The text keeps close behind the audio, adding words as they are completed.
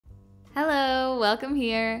Hello, welcome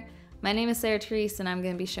here. My name is Sarah Therese and I'm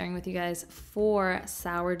going to be sharing with you guys 4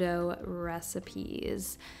 sourdough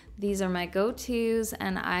recipes. These are my go-tos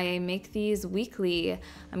and I make these weekly.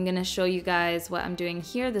 I'm going to show you guys what I'm doing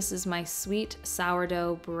here. This is my sweet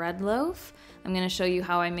sourdough bread loaf. I'm going to show you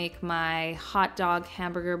how I make my hot dog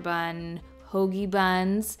hamburger bun hoagie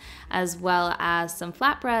buns, as well as some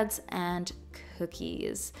flatbreads and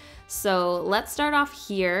cookies. So let's start off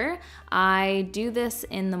here. I do this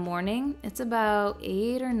in the morning. It's about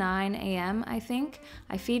 8 or 9 a.m. I think.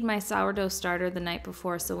 I feed my sourdough starter the night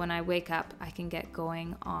before, so when I wake up, I can get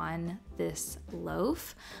going on this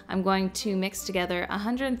loaf. I'm going to mix together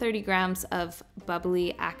 130 grams of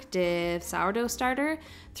bubbly active sourdough starter,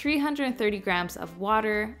 330 grams of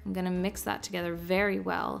water. I'm gonna mix that together very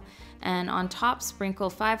well. And on top, sprinkle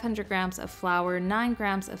 500 grams of flour, 9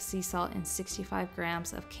 grams of sea salt, and 65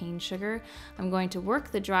 grams of cane sugar. I'm going to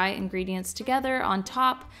work the dry ingredients together on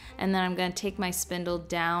top, and then I'm going to take my spindle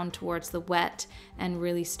down towards the wet and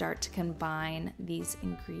really start to combine these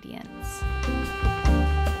ingredients.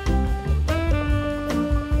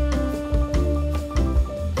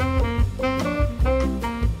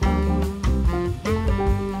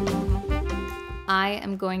 I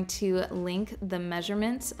am going to link the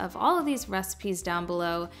measurements of all of these recipes down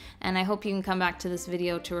below, and I hope you can come back to this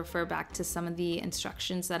video to refer back to some of the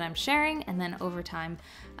instructions that I'm sharing, and then over time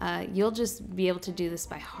you'll just be able to do this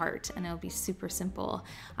by heart and it'll be super simple.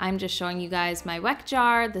 I'm just showing you guys my weck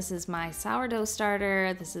jar. This is my sourdough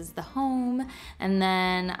starter. This is the home, and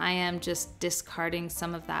then I am just discarding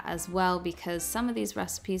some of that as well because some of these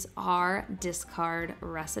recipes are discard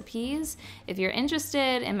recipes. If you're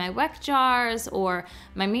interested in my weck jars or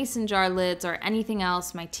my mason jar lids or anything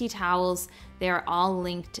else, my tea towels, they are all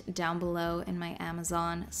linked down below in my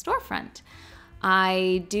Amazon storefront.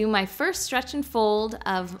 I do my first stretch and fold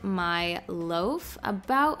of my loaf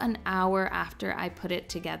about an hour after I put it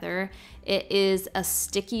together. It is a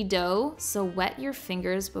sticky dough, so wet your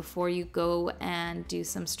fingers before you go and do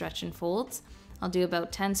some stretch and folds. I'll do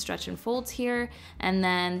about 10 stretch and folds here, and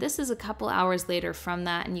then this is a couple hours later from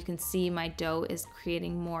that, and you can see my dough is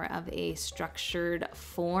creating more of a structured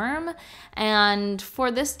form. And for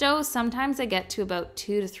this dough, sometimes I get to about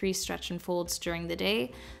 2 to 3 stretch and folds during the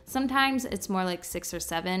day. Sometimes it's more like 6 or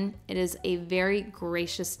 7. It is a very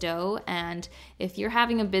gracious dough, and if you're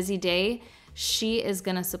having a busy day, she is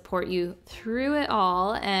gonna support you through it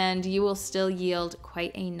all, and you will still yield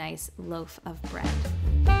quite a nice loaf of bread.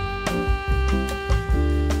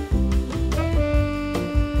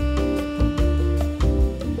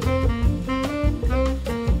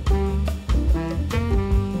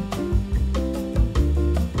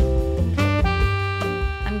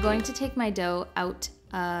 Going to take my dough out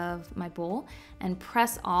of my bowl and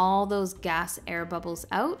press all those gas air bubbles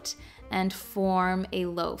out and form a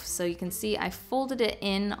loaf. So you can see I folded it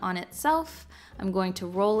in on itself. I'm going to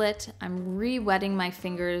roll it. I'm re-wetting my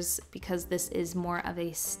fingers because this is more of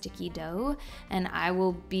a sticky dough, and I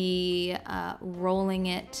will be rolling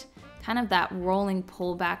it, kind of that rolling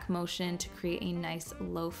pullback motion to create a nice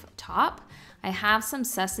loaf top. I have some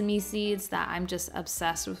sesame seeds that I'm just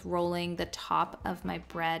obsessed with rolling the top of my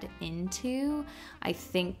bread into. I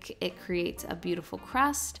think it creates a beautiful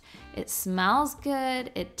crust. It smells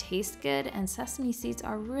good, it tastes good, and sesame seeds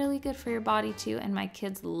are really good for your body too, and my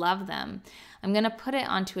kids love them. I'm gonna put it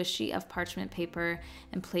onto a sheet of parchment paper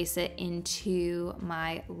and place it into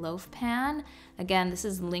my loaf pan. Again, this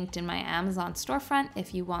is linked in my Amazon storefront.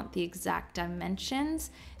 If you want the exact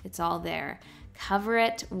dimensions, it's all there. Cover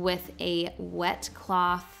it with a wet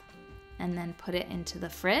cloth and then put it into the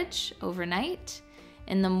fridge overnight.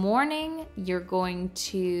 In the morning, you're going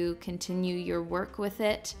to continue your work with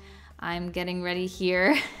it. I'm getting ready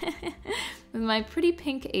here with my pretty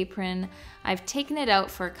pink apron. I've taken it out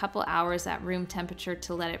for a couple hours at room temperature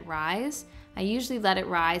to let it rise. I usually let it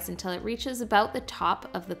rise until it reaches about the top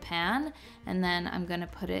of the pan, and then I'm gonna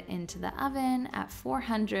put it into the oven at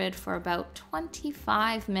 400 for about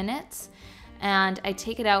 25 minutes. And I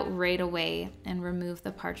take it out right away and remove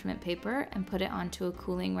the parchment paper and put it onto a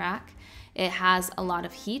cooling rack. It has a lot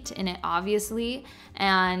of heat in it, obviously,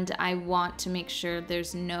 and I want to make sure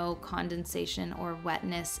there's no condensation or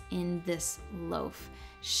wetness in this loaf.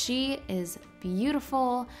 She is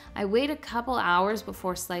beautiful. I wait a couple hours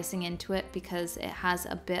before slicing into it because it has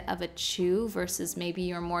a bit of a chew versus maybe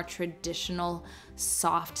your more traditional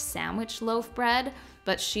soft sandwich loaf bread.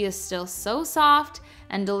 but she is still so soft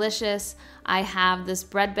and delicious. I have this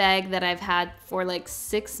bread bag that I've had for like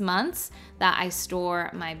 6 months that I store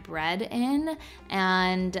my bread in,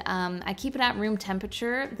 and I keep it at room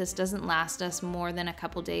temperature. This doesn't last us more than a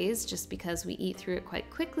couple days just because we eat through it quite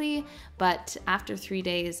quickly, but after 3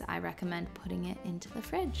 days, I recommend putting it into the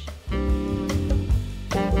fridge.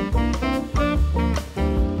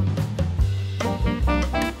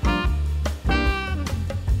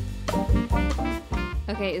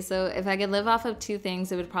 Okay, so if I could live off of 2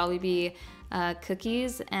 things, it would probably be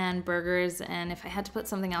cookies and burgers, and if I had to put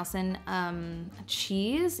something else in,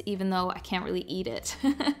 cheese, even though I can't really eat it.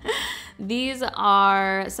 These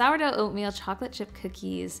are sourdough oatmeal chocolate chip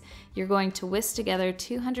cookies. You're going to whisk together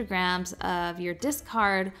 200 grams of your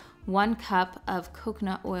discard, 1 cup of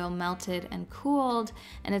coconut oil melted and cooled,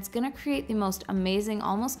 and it's gonna create the most amazing,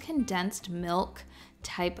 almost condensed milk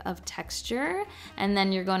type of texture. And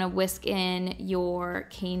then you're going to whisk in your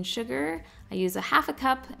cane sugar. I use a 1/2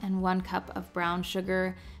 cup and 1 cup of brown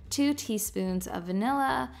sugar, 2 teaspoons of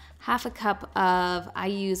vanilla, 1/2 cup of, I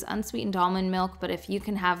use unsweetened almond milk, but if you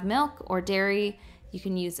can have milk or dairy, you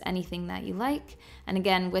can use anything that you like. And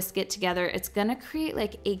again, whisk it together. It's gonna create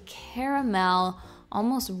like a caramel,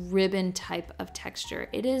 almost ribbon type of texture.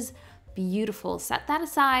 It is beautiful. Set that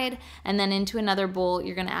aside, and then into another bowl,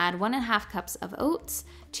 you're gonna add 1.5 cups of oats,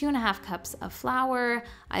 2.5 cups of flour.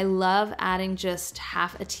 I love adding just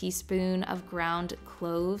 1/2 teaspoon of ground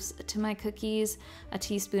cloves to my cookies, a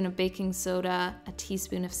teaspoon of baking soda, a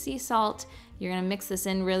teaspoon of sea salt. You're gonna mix this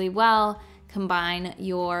in really well. Combine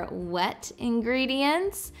your wet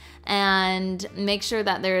ingredients and make sure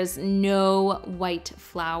that there's no white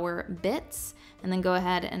flour bits, and then go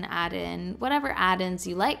ahead and add in whatever add-ins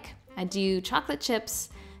you like. I do chocolate chips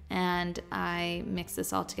and I mix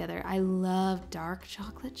this all together. I love dark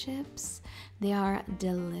chocolate chips. They are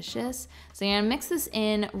delicious. So you're gonna mix this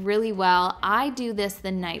in really well. I do this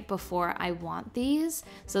the night before I want these.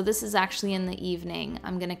 So this is actually in the evening.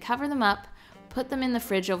 I'm gonna cover them up, put them in the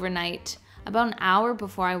fridge overnight. About an hour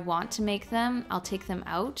before I want to make them, I'll take them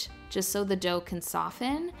out just so the dough can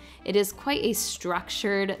soften. It is quite a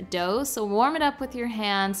structured dough, so warm it up with your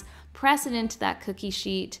hands, press it into that cookie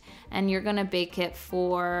sheet, and you're gonna bake it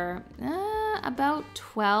for about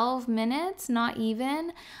 12 minutes, not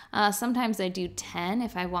even. Sometimes I do 10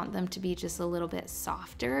 if I want them to be just a little bit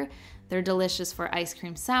softer. They're delicious for ice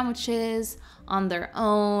cream sandwiches, on their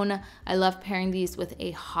own. I love pairing these with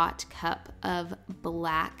a hot cup of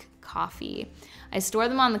black coffee. I store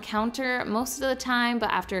them on the counter most of the time, but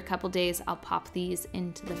after a couple days, I'll pop these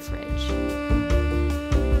into the fridge.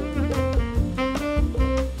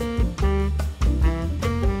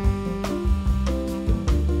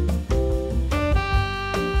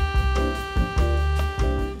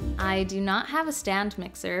 I do not have a stand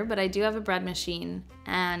mixer, but I do have a bread machine,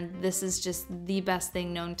 and this is just the best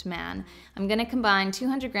thing known to man. I'm gonna combine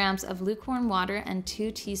 200 grams of lukewarm water and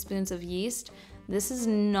 2 teaspoons of yeast. This is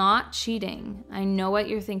not cheating. I know what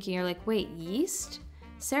you're thinking. You're like, wait, yeast?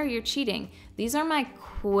 Sarah, you're cheating. These are my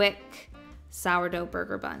quick sourdough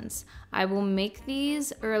burger buns. I will make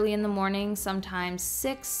these early in the morning, sometimes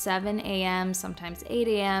 6, 7 a.m., sometimes 8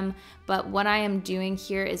 a.m. But what I am doing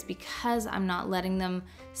here is, because I'm not letting them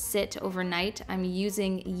sit overnight, I'm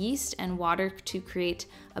using yeast and water to create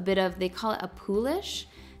a bit of, they call it a poolish,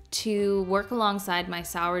 to work alongside my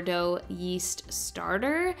sourdough yeast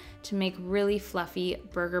starter to make really fluffy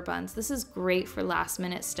burger buns. This is great for last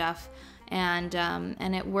minute stuff, and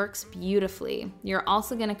it works beautifully. You're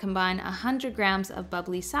also gonna combine 100 grams of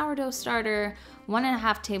bubbly sourdough starter,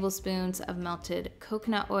 1.5 tablespoons of melted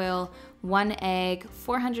coconut oil, 1 egg,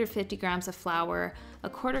 450 grams of flour,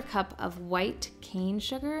 1/4 cup of white cane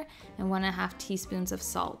sugar, and 1.5 teaspoons of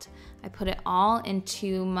salt. I put it all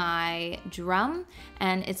into my drum,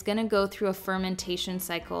 and it's gonna go through a fermentation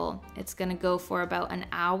cycle. It's gonna go for about 1.5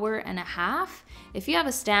 hours. If you have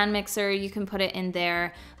a stand mixer, you can put it in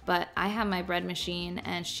there, but I have my bread machine,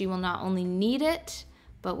 and she will not only knead it,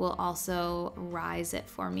 but will also rise it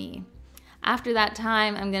for me. After that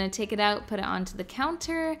time, I'm gonna take it out, put it onto the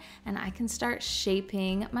counter, and I can start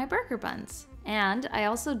shaping my burger buns. And I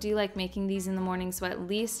also do like making these in the morning, so at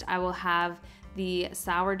least I will have the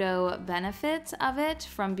sourdough benefits of it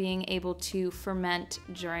from being able to ferment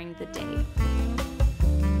during the day.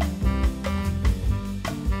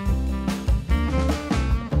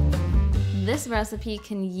 This recipe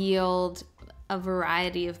can yield a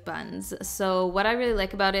variety of buns. So what I really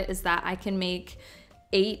like about it is that I can make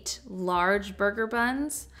 8 large burger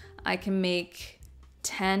buns. I can make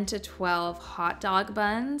 10 to 12 hot dog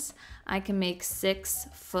buns. I can make 6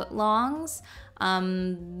 footlongs.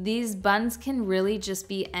 These buns can really just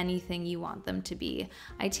be anything you want them to be.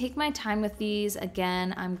 I take my time with these.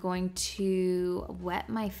 Again, I'm going to wet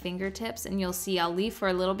my fingertips, and you'll see I'll leave for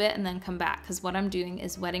a little bit and then come back, because what I'm doing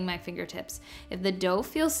is wetting my fingertips. If the dough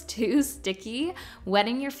feels too sticky,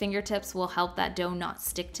 wetting your fingertips will help that dough not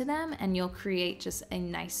stick to them, and you'll create just a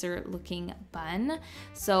nicer looking bun.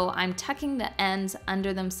 So I'm tucking the ends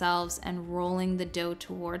under themselves and rolling the dough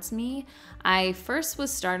towards me. I first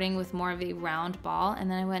was starting with more of a round ball, and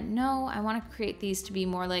then I went, no, I want to create these to be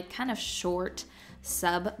more like kind of short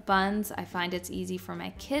sub buns. I find it's easy for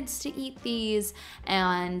my kids to eat these,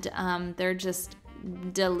 and they're just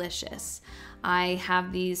delicious. I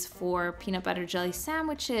have these for peanut butter jelly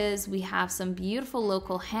sandwiches. We have some beautiful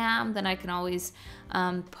local ham that I can always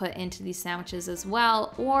put into these sandwiches as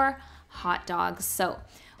well, or hot dogs. So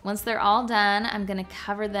once they're all done, I'm gonna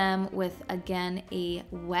cover them with, again, a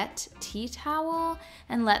wet tea towel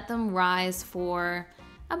and let them rise for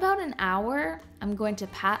about an hour. I'm going to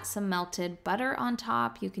pat some melted butter on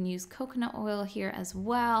top. You can use coconut oil here as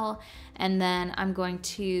well. And then I'm going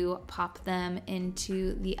to pop them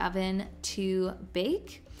into the oven to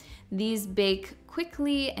bake. These bake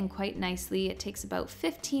quickly and quite nicely. It takes about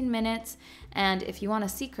 15 minutes. And if you want a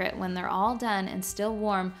secret, when they're all done and still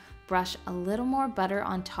warm, brush a little more butter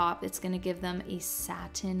on top. It's gonna give them a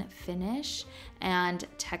satin finish and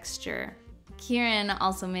texture. Kieran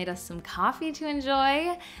also made us some coffee to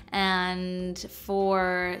enjoy, and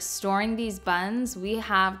for storing these buns, we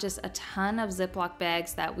have just a ton of Ziploc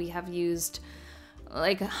bags that we have used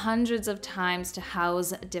like hundreds of times to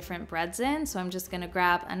house different breads in. So I'm just gonna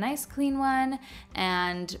grab a nice clean one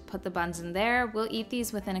and put the buns in there. We'll eat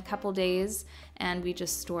these within a couple days, and we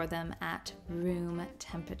just store them at room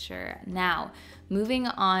temperature. Now, moving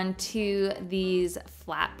on to these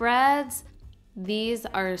flatbreads. These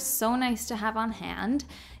are so nice to have on hand.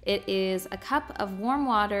 It is a cup of warm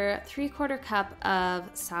water, 3/4 cup of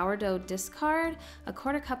sourdough discard,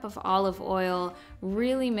 1/4 cup of olive oil.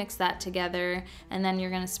 Really mix that together, and then you're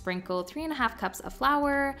gonna sprinkle 3½ cups of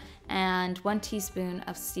flour and 1 teaspoon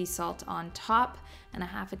of sea salt on top, and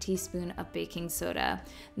 1/2 teaspoon of baking soda.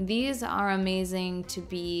 These are amazing to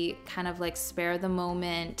be kind of like spare the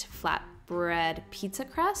moment flatbread pizza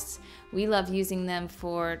crusts. We love using them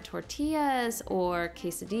for tortillas or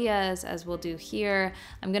quesadillas, as we'll do here.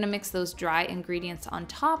 I'm gonna mix those dry ingredients on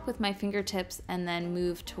top with my fingertips and then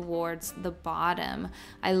move towards the bottom.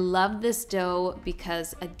 I love this dough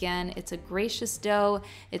because, again, it's a gracious dough.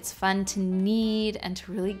 It's fun to knead and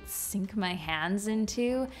to really sink my hands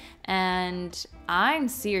into. And I'm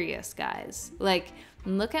serious, guys. Like,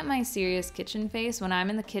 look at my serious kitchen face. When I'm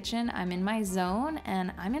in the kitchen, I'm in my zone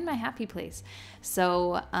and I'm in my happy place.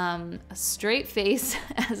 So a straight face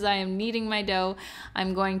as I am kneading my dough.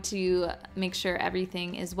 I'm going to make sure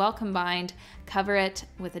everything is well combined, cover it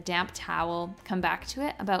with a damp towel, come back to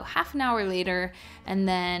it about ½ an hour later, and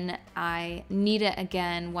then I knead it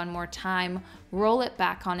again one more time, roll it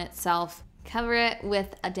back on itself, cover it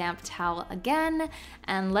with a damp towel again,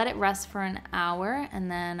 and let it rest for an hour. And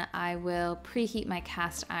then I will preheat my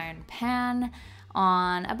cast iron pan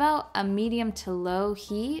on about a medium to low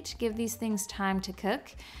heat. Give these things time to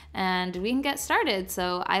cook and we can get started.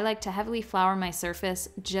 So I like to heavily flour my surface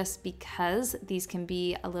just because these can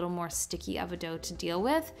be a little more sticky of a dough to deal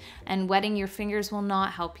with, and wetting your fingers will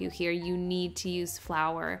not help you here. You need to use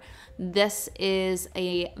flour. This is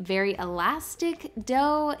a very elastic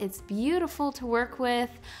dough. It's beautiful to work with.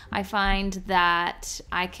 I find that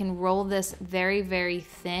I can roll this very, very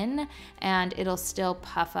thin and it'll still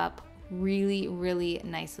puff up really, really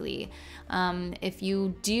nicely. If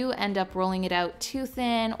you do end up rolling it out too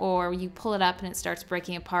thin, or you pull it up and it starts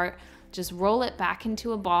breaking apart, just roll it back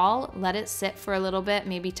into a ball, let it sit for a little bit,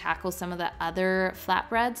 maybe tackle some of the other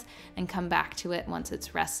flatbreads and come back to it once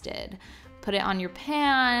it's rested. Put it on your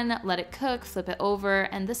pan, let it cook, flip it over,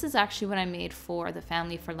 and this is actually what I made for the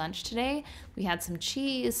family for lunch today. We had some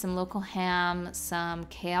cheese, some local ham, some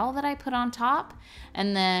kale that I put on top,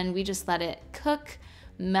 and then we just let it cook,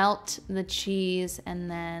 melt the cheese, and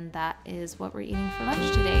then that is what we're eating for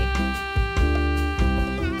lunch today.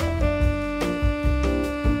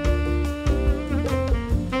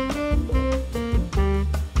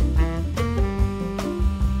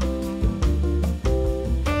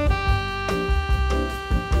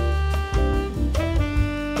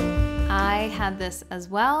 Had this as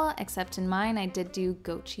well, except in mine I did do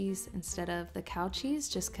goat cheese instead of the cow cheese,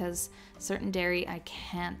 just because certain dairy I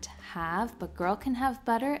can't have, but girl can have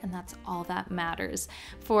butter, and that's all that matters.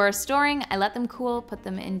 For storing, I let them cool, put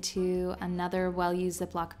them into another well-used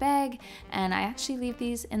Ziploc bag, and I actually leave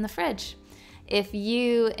these in the fridge. If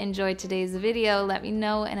you enjoyed today's video, let me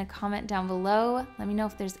know in a comment down below. Let me know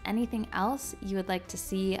if there's anything else you would like to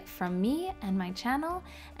see from me and my channel,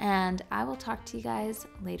 and I will talk to you guys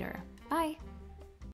later. Bye.